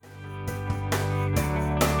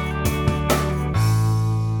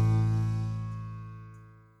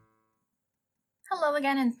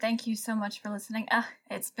again, and thank you so much for listening.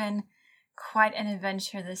 It's been quite an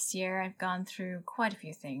adventure this year. I've gone through quite a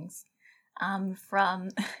few things, from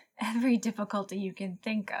every difficulty you can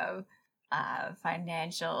think of,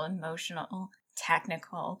 financial, emotional,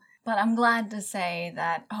 technical. But I'm glad to say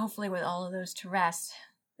that hopefully with all of those to rest,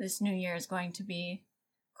 this new year is going to be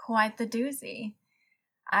quite the doozy.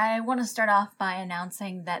 I want to start off by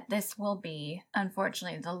announcing that this will be,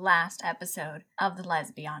 unfortunately, the last episode of the Let's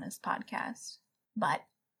Be Honest podcast. But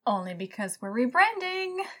only because we're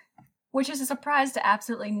rebranding, which is a surprise to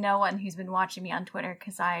absolutely no one who's been watching me on Twitter,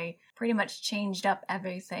 because I pretty much changed up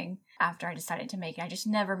everything after I decided to make it. I just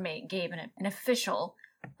never gave an official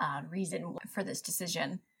reason for this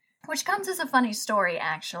decision, which comes as a funny story,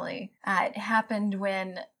 actually. It happened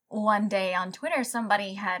when one day on Twitter,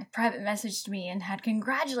 somebody had private messaged me and had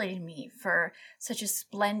congratulated me for such a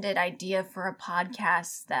splendid idea for a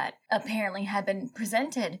podcast that apparently had been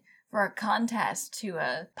presented for a contest to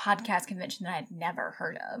a podcast convention that I'd never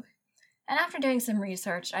heard of. And after doing some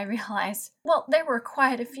research, I realized, well, there were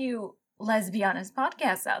quite a few Let's Be Honest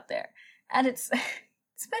podcasts out there. And it's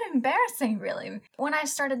been embarrassing, really. When I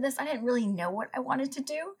started this, I didn't really know what I wanted to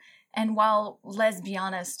do. And while Let's Be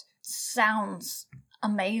Honest sounds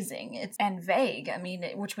amazing and vague,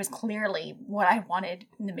 which was clearly what I wanted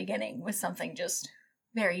in the beginning, was something just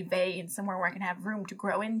very vague and somewhere where I can have room to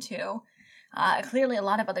grow into. Clearly a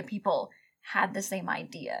lot of other people had the same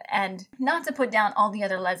idea. And not to put down all the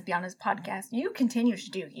other Let's Be Honest podcasts, you continue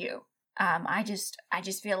to do you. I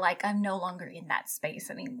just feel like I'm no longer in that space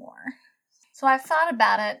anymore. So I've thought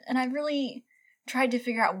about it, and I really tried to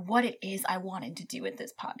figure out what it is I wanted to do with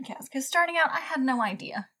this podcast. Because starting out, I had no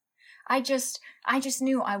idea. I just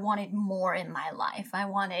knew I wanted more in my life. I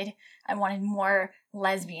wanted more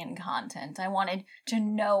lesbian content. I wanted to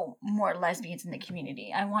know more lesbians in the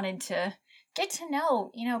community. I wanted to get to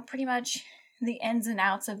know, pretty much the ins and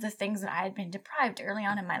outs of the things that I had been deprived early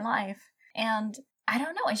on in my life. And I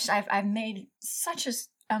don't know, I've made such an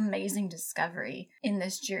amazing discovery in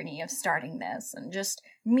this journey of starting this and just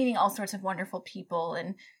meeting all sorts of wonderful people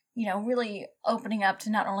and, really opening up to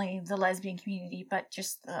not only the lesbian community, but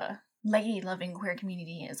just the lady-loving queer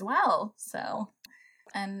community as well.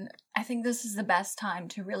 And I think this is the best time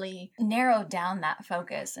to really narrow down that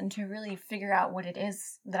focus and to really figure out what it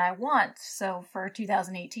is that I want. So for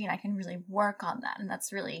 2018, I can really work on that. And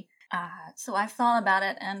that's really, so I've thought about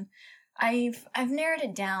it, and I've narrowed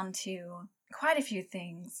it down to quite a few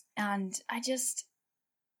things. And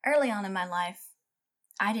early on in my life,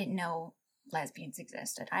 I didn't know lesbians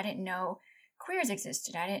existed. I didn't know queers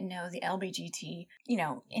existed. I didn't know the LGBT,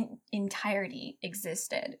 entirety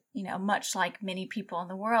existed, much like many people in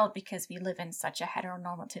the world, because we live in such a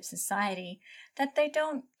heteronormative society that they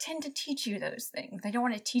don't tend to teach you those things. They don't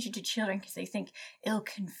want to teach it to children because they think it'll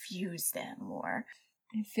confuse them, or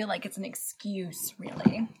I feel like it's an excuse,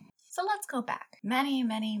 really. So let's go back many,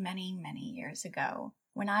 many, many, many years ago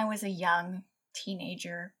when I was a young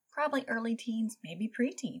teenager, probably early teens, maybe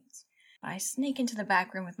preteens. I sneak into the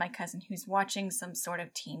back room with my cousin who's watching some sort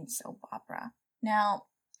of teen soap opera. Now,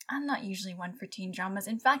 I'm not usually one for teen dramas.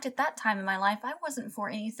 In fact, at that time in my life, I wasn't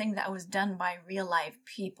for anything that was done by real-life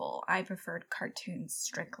people. I preferred cartoons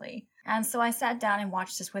strictly. And so I sat down and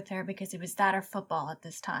watched this with her because it was that or football at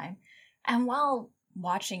this time. And while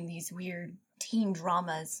watching these weird teen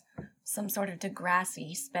dramas, some sort of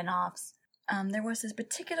Degrassi spin-offs, there was this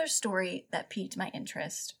particular story that piqued my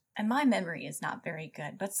interest. And my memory is not very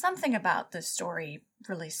good, but something about this story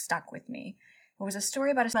really stuck with me. It was a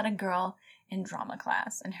story about a girl in drama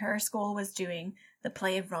class, and her school was doing the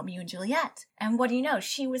play of Romeo and Juliet. And what do you know?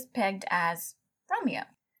 She was pegged as Romeo.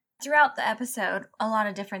 Throughout the episode, a lot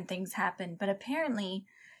of different things happened, but apparently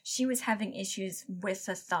she was having issues with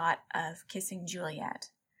the thought of kissing Juliet.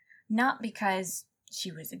 Not because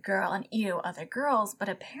she was a girl and other girls, but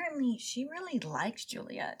apparently she really liked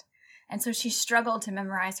Juliet. And so she struggled to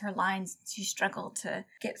memorize her lines. She struggled to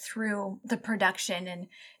get through the production, and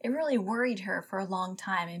it really worried her for a long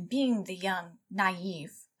time. And being the young,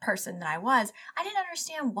 naive person that I was, I didn't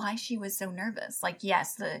understand why she was so nervous. Like,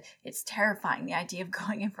 yes, it's terrifying, the idea of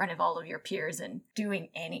going in front of all of your peers and doing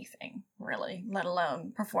anything, really, let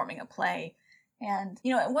alone performing a play. And,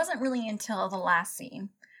 it wasn't really until the last scene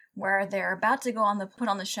where they're about to put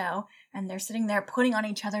on the show, and they're sitting there putting on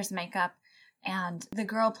each other's makeup, and the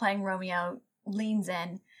girl playing Romeo leans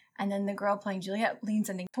in, and then the girl playing Juliet leans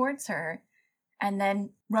in towards her, and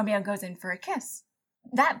then Romeo goes in for a kiss.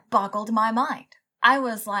 That boggled my mind. I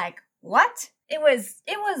was like, what? It was,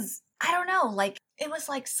 I don't know, it was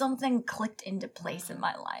like something clicked into place in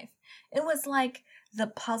my life. It was like the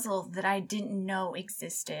puzzle that I didn't know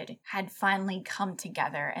existed had finally come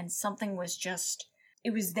together, and something was just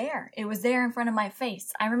it was there. It was there in front of my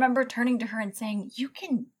face. I remember turning to her and saying,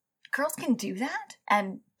 girls can do that?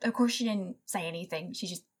 And of course she didn't say anything. She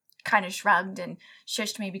just kind of shrugged and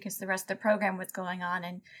shushed me because the rest of the program was going on.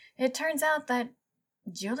 And it turns out that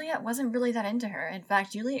Juliet wasn't really that into her. In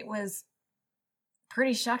fact, Juliet was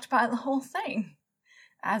pretty shocked by the whole thing,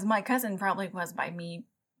 as my cousin probably was by me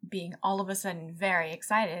being all of a sudden very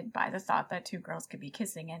excited by the thought that two girls could be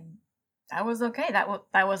kissing, and that was okay. That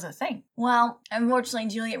was a thing. Well, unfortunately,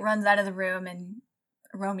 Juliet runs out of the room, and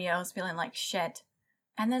Romeo's feeling like shit.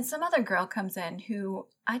 And then some other girl comes in who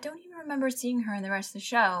I don't even remember seeing her in the rest of the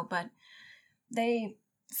show, but they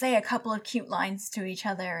say a couple of cute lines to each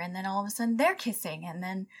other, and then all of a sudden they're kissing, and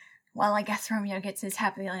then, well, I guess Romeo gets his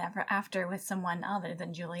happily ever after with someone other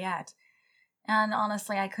than Juliet. And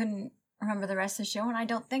honestly, I couldn't remember the rest of the show, and I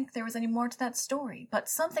don't think there was any more to that story, but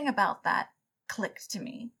something about that clicked to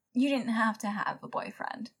me. You didn't have to have a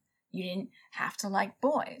boyfriend. You didn't have to like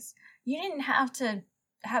boys. You didn't have to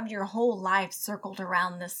have your whole life circled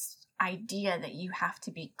around this idea that you have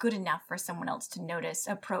to be good enough for someone else to notice,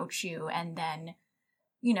 approach you, and then,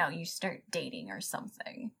 you start dating or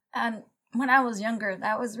something. And when I was younger,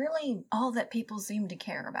 that was really all that people seemed to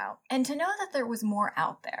care about. And to know that there was more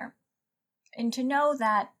out there, and to know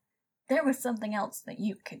that there was something else that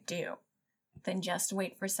you could do than just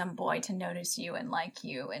wait for some boy to notice you and like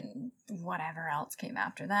you and whatever else came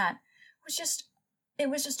after that, it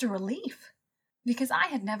was just a relief. Because I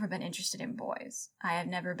had never been interested in boys. I've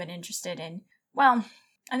never been interested in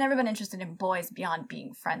boys beyond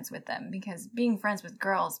being friends with them, because being friends with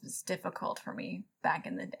girls was difficult for me back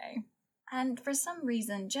in the day. And for some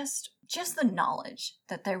reason, just the knowledge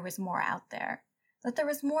that there was more out there, that there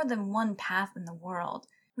was more than one path in the world,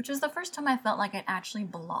 which was the first time I felt like I actually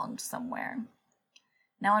belonged somewhere.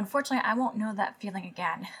 Now, unfortunately, I won't know that feeling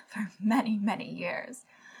again for many, many years.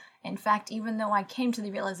 In fact, even though I came to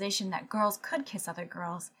the realization that girls could kiss other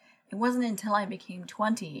girls, it wasn't until I became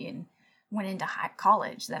 20 and went into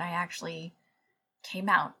college that I actually came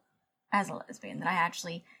out as a lesbian, that I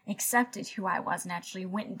actually accepted who I was and actually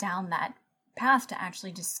went down that path to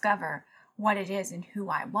actually discover what it is and who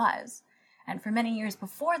I was. And for many years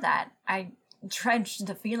before that, I drenched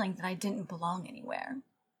the feeling that I didn't belong anywhere.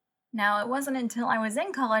 Now, it wasn't until I was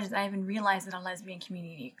in college that I even realized that a lesbian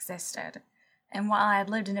community existed. And while I had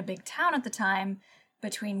lived in a big town at the time,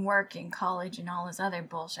 between work and college and all this other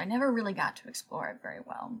bullshit, I never really got to explore it very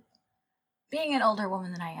well. Being an older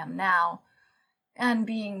woman than I am now, and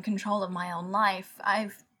being in control of my own life,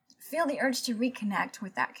 I feel the urge to reconnect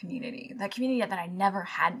with that community that I never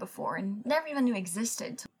had before and never even knew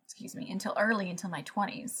existed, until my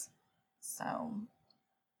 20s. So,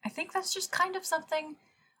 I think that's just kind of something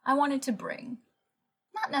I wanted to bring.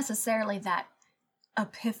 Not necessarily that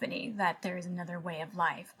epiphany that there is another way of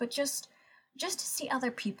life, but just to see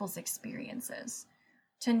other people's experiences,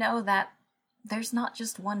 to know that there's not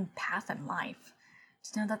just one path in life,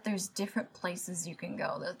 to know that there's different places you can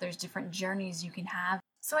go, that there's different journeys you can have.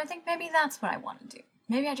 So I think maybe that's what I want to do.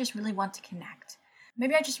 Maybe I just really want to connect.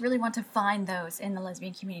 Maybe I just really want to find those in the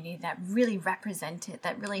lesbian community that really represent it,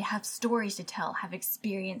 that really have stories to tell, have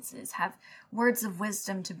experiences, have words of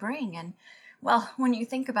wisdom to bring. And, well, when you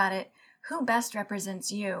think about it, who best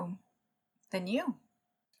represents you than you?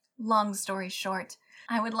 Long story short,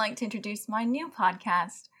 I would like to introduce my new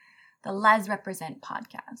podcast, the Les Represent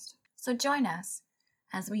Podcast. So join us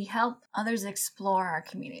as we help others explore our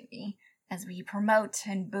community, as we promote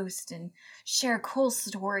and boost and share cool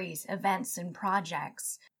stories, events, and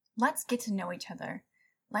projects. Let's get to know each other.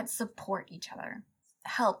 Let's support each other.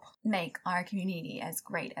 Help make our community as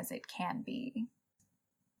great as it can be.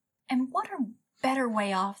 And what a better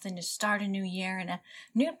way off than to start a new year and a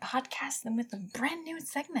new podcast than with a brand new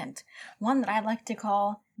segment, one that I like to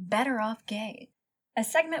call Better Off Gay. A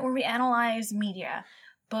segment where we analyze media,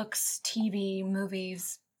 books, TV,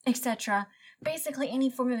 movies, etc., basically any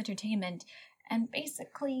form of entertainment, and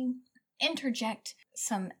basically interject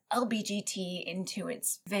some LBGT into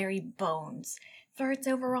its very bones for its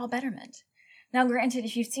overall betterment. Now, granted,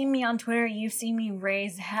 if you've seen me on Twitter, you've seen me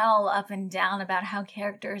raise hell up and down about how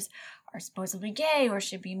characters are supposedly gay or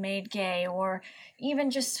should be made gay, or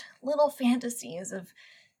even just little fantasies of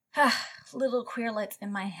little queerlets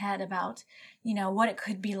in my head about, what it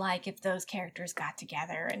could be like if those characters got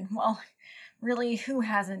together. And, well, really, who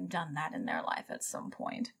hasn't done that in their life at some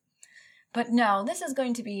point? But no, this is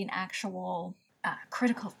going to be an actual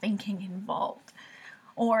critical thinking involved.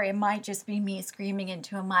 Or it might just be me screaming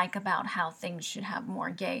into a mic about how things should have more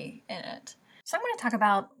gay in it. So I'm going to talk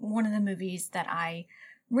about one of the movies that I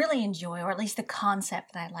really enjoy, or at least the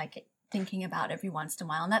concept that I like thinking about every once in a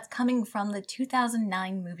while, and that's coming from the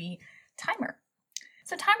 2009 movie Timer.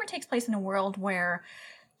 So Timer takes place in a world where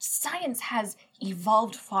science has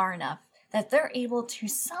evolved far enough that they're able to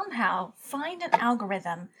somehow find an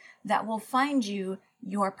algorithm that will find you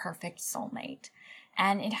your perfect soulmate.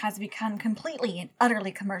 And it has become completely and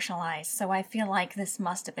utterly commercialized, so I feel like this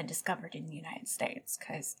must have been discovered in the United States,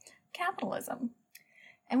 because capitalism.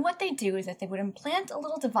 And what they do is that they would implant a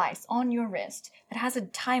little device on your wrist that has a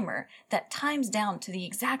timer that times down to the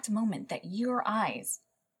exact moment that your eyes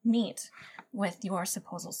meet with your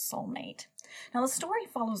supposed soulmate. Now, the story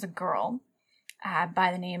follows a girl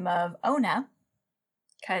by the name of Ona,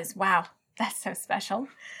 because, wow, that's so special.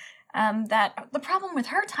 That the problem with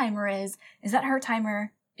her timer is that her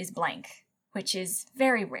timer is blank, which is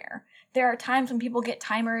very rare. There are times when people get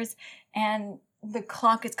timers and the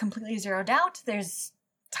clock is completely zeroed out. There's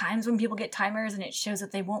times when people get timers and it shows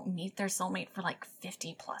that they won't meet their soulmate for like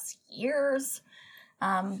 50 plus years.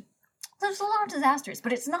 There's a lot of disasters,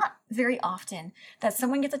 but it's not very often that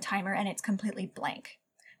someone gets a timer and it's completely blank,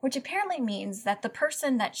 which apparently means that the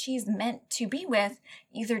person that she's meant to be with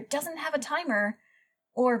either doesn't have a timer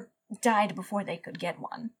or died before they could get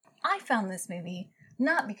one. I found this movie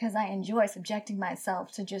not because I enjoy subjecting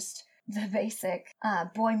myself to just the basic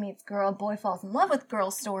boy meets girl, boy falls in love with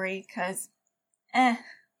girl story, because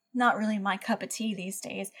not really my cup of tea these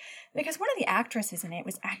days, because one of the actresses in it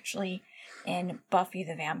was actually in Buffy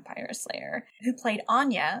the Vampire Slayer, who played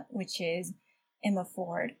Anya, which is Emma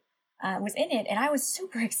Ford, was in it, and I was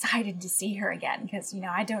super excited to see her again, because,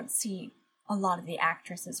 I don't see a lot of the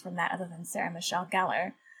actresses from that other than Sarah Michelle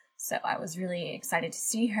Gellar, so I was really excited to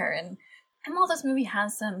see her, and while this movie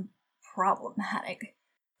has some problematic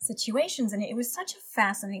situations in it, it was such a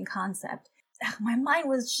fascinating concept. My mind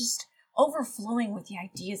was just overflowing with the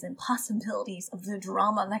ideas and possibilities of the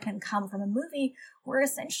drama that can come from a movie where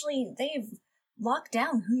essentially they've locked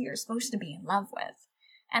down who you're supposed to be in love with.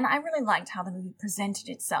 And I really liked how the movie presented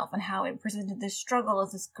itself and how it presented this struggle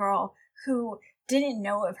of this girl who didn't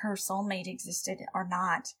know if her soulmate existed or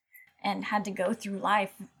not and had to go through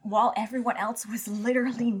life while everyone else was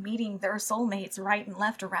literally meeting their soulmates right and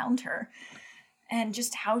left around her, and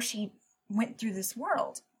just how she went through this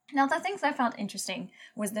world. Now, the things I found interesting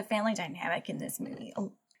was the family dynamic in this movie.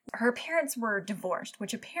 Her parents were divorced,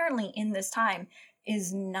 which apparently in this time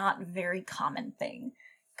is not a very common thing.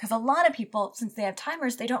 Because a lot of people, since they have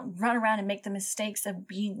timers, they don't run around and make the mistakes of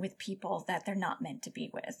being with people that they're not meant to be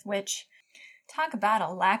with, which, talk about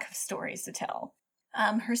a lack of stories to tell.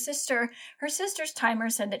 Her sister's timer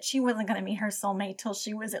said that she wasn't going to meet her soulmate till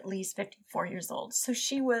she was at least 54 years old. So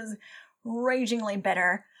she was ragingly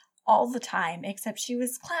bitter all the time, except she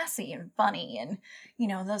was classy and funny and,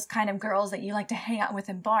 those kind of girls that you like to hang out with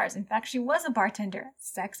in bars. In fact, she was a bartender,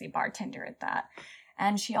 sexy bartender at that.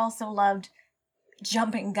 And she also loved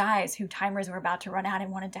jumping guys who timers were about to run out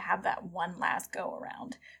and wanted to have that one last go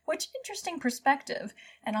around. Which, interesting perspective,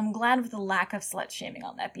 and I'm glad with the lack of slut-shaming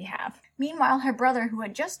on that behalf. Meanwhile, her brother, who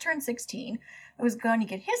had just turned 16, was going to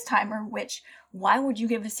get his timer, which, why would you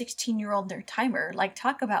give a 16-year-old their timer? Like,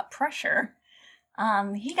 talk about pressure.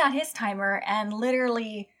 He got his timer, and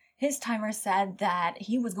literally, his timer said that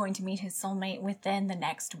he was going to meet his soulmate within the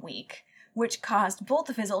next week, which caused both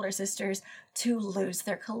of his older sisters to lose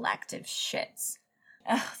their collective shits.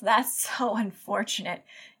 Ugh, that's so unfortunate,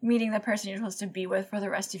 meeting the person you're supposed to be with for the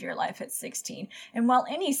rest of your life at 16. And while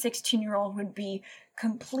any 16-year-old would be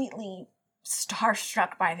completely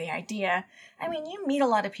starstruck by the idea, you meet a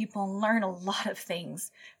lot of people and learn a lot of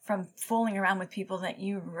things from fooling around with people that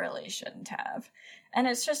you really shouldn't have. And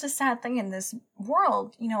it's just a sad thing in this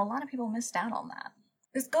world, a lot of people missed out on that.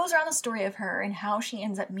 This goes around the story of her and how she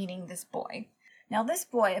ends up meeting this boy. Now, this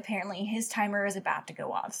boy, apparently, his timer is about to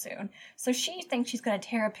go off soon, so she thinks she's going to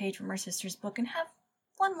tear a page from her sister's book and have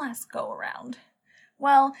one last go around.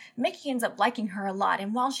 Well, Mickey ends up liking her a lot,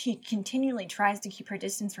 and while she continually tries to keep her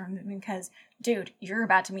distance from him because, dude, you're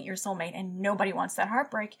about to meet your soulmate and nobody wants that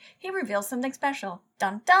heartbreak, he reveals something special.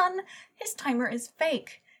 Dun dun! His timer is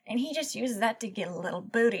fake, and he just uses that to get a little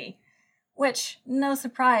booty. Which, no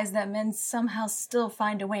surprise that men somehow still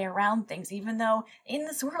find a way around things, even though in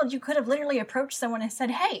this world you could have literally approached someone and said,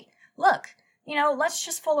 hey, look, let's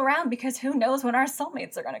just fool around because who knows when our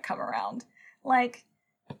soulmates are going to come around. Like,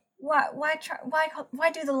 why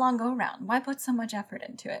do the long go around? Why put so much effort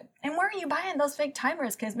into it? And where are you buying those fake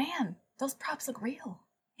timers? Because, man, those props look real.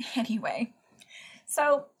 Anyway,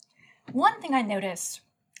 so one thing I noticed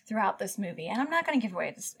throughout this movie, and I'm not going to give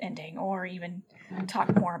away this ending or even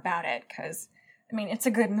talk more about it, because, it's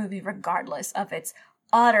a good movie regardless of its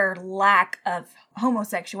utter lack of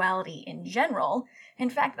homosexuality in general. In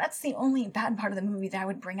fact, that's the only bad part of the movie that I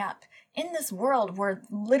would bring up. In this world where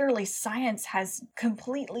literally science has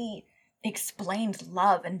completely explained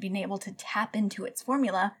love and being able to tap into its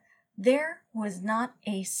formula, there was not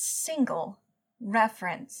a single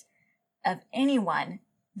reference of anyone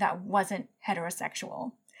that wasn't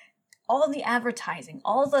heterosexual. All the advertising,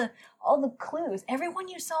 all the clues, everyone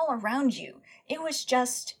you saw around you, it was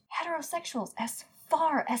just heterosexuals as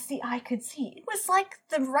far as the eye could see. It was like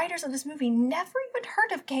the writers of this movie never even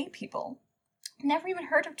heard of gay people, never even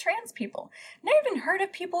heard of trans people, never even heard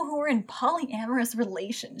of people who were in polyamorous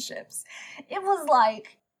relationships. It was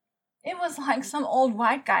like some old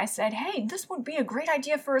white guy said, hey, this would be a great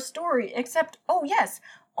idea for a story, except, oh yes,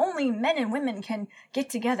 only men and women can get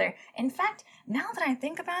together. In fact, now that I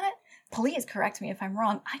think about it, please correct me if I'm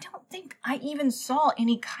wrong, I don't think I even saw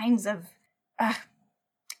any kinds of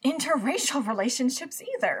interracial relationships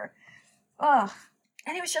either. Ugh.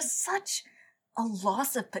 And it was just such a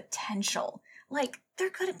loss of potential. Like, there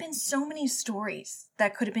could have been so many stories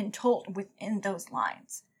that could have been told within those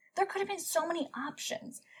lines. There could have been so many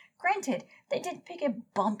options. Granted, they did pick a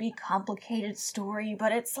bumpy, complicated story,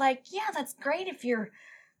 but it's like, yeah, that's great if you're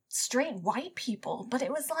straight white people, but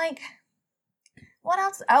it was like, what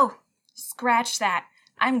else? Oh, scratch that.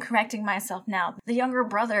 I'm correcting myself now. The younger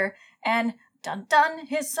brother and dun-dun,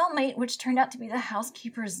 his soulmate, which turned out to be the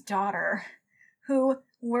housekeeper's daughter, who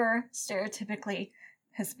were stereotypically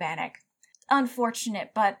Hispanic.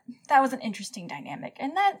 Unfortunate, but that was an interesting dynamic,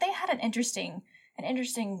 and that they had an interesting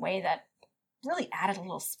way that really added a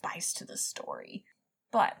little spice to the story.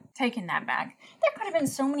 But taking that back, there could have been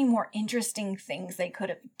so many more interesting things they could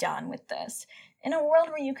have done with this. In a world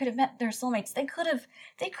where you could have met their soulmates, they could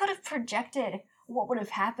have projected what would have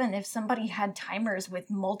happened if somebody had timers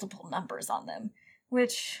with multiple numbers on them,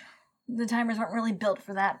 which the timers weren't really built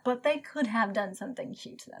for that, but they could have done something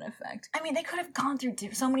cute to that effect. I mean, they could have gone through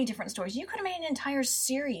so many different stories. You could have made an entire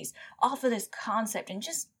series off of this concept and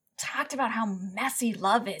just talked about how messy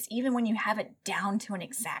love is, even when you have it down to an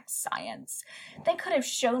exact science. They could have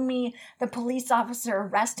shown me the police officer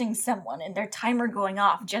arresting someone and their timer going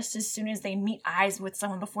off just as soon as they meet eyes with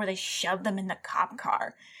someone before they shove them in the cop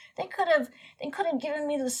car. They could have given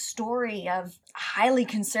me the story of a highly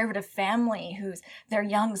conservative family their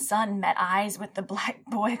young son met eyes with the black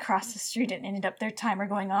boy across the street and ended up their timer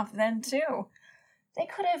going off then too. They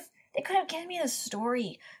could have given me the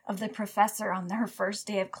story of the professor on her first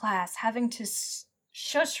day of class having to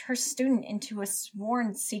shush her student into a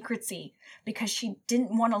sworn secrecy because she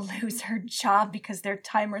didn't want to lose her job because their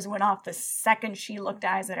timers went off the second she looked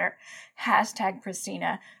eyes at her. Hashtag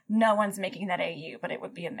Christina. No one's making that AU, but it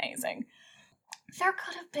would be amazing. There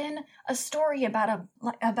could have been a story about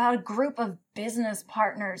a group of business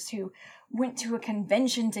partners who went to a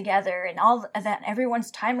convention together and all that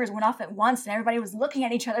everyone's timers went off at once and everybody was looking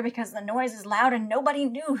at each other because the noise is loud and nobody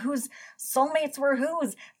knew whose soulmates were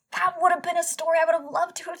whose. That would have been a story I would have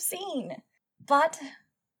loved to have seen. But,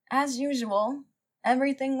 as usual,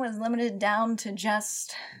 everything was limited down to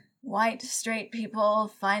just white, straight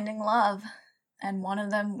people finding love, and one of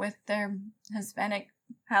them with their Hispanic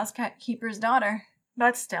housekeeper's daughter.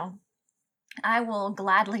 But still, I will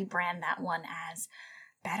gladly brand that one as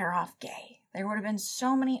Better Off Gay. There would have been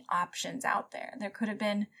so many options out there. There could have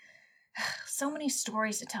been so many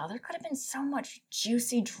stories to tell. There could have been so much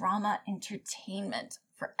juicy drama entertainment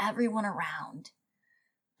for everyone around.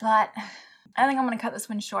 But I think I'm going to cut this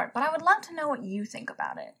one short, but I would love to know what you think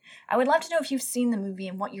about it. I would love to know if you've seen the movie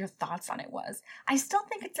and what your thoughts on it was. I still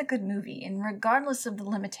think it's a good movie, and regardless of the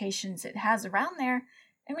limitations it has around there,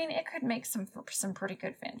 I mean, it could make some pretty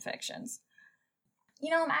good fan fictions.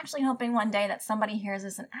 You know, I'm actually hoping one day that somebody hears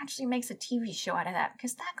this and actually makes a TV show out of that,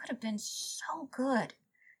 because that could have been so good.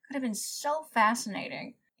 Could have been so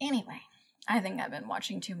fascinating. Anyway, I think I've been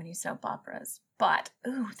watching too many soap operas, but,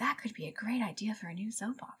 ooh, that could be a great idea for a new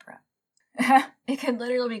soap opera. It could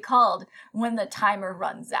literally be called When the Timer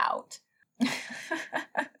Runs Out.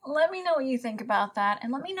 Let me know what you think about that,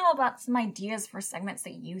 and let me know about some ideas for segments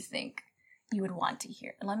that you think you would want to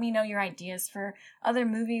hear. Let me know your ideas for other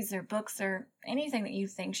movies or books or anything that you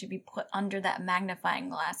think should be put under that magnifying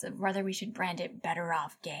glass of whether we should brand it Better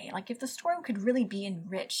Off Gay. Like, if the story could really be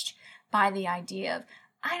enriched by the idea of,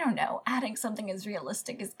 I don't know, adding something as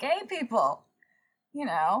realistic as gay people. You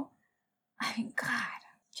know? I mean, God,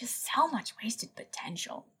 just so much wasted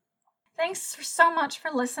potential. Thanks so much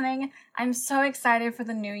for listening. I'm so excited for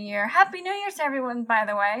the new year. Happy New Year to everyone, by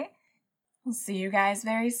the way. We'll see you guys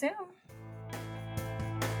very soon.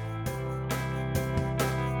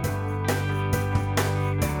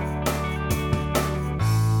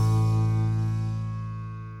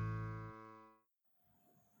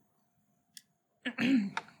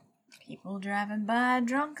 People driving by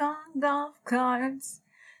drunk on golf carts.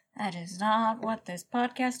 That is not what this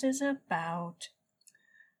podcast is about.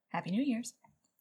 Happy New Year's.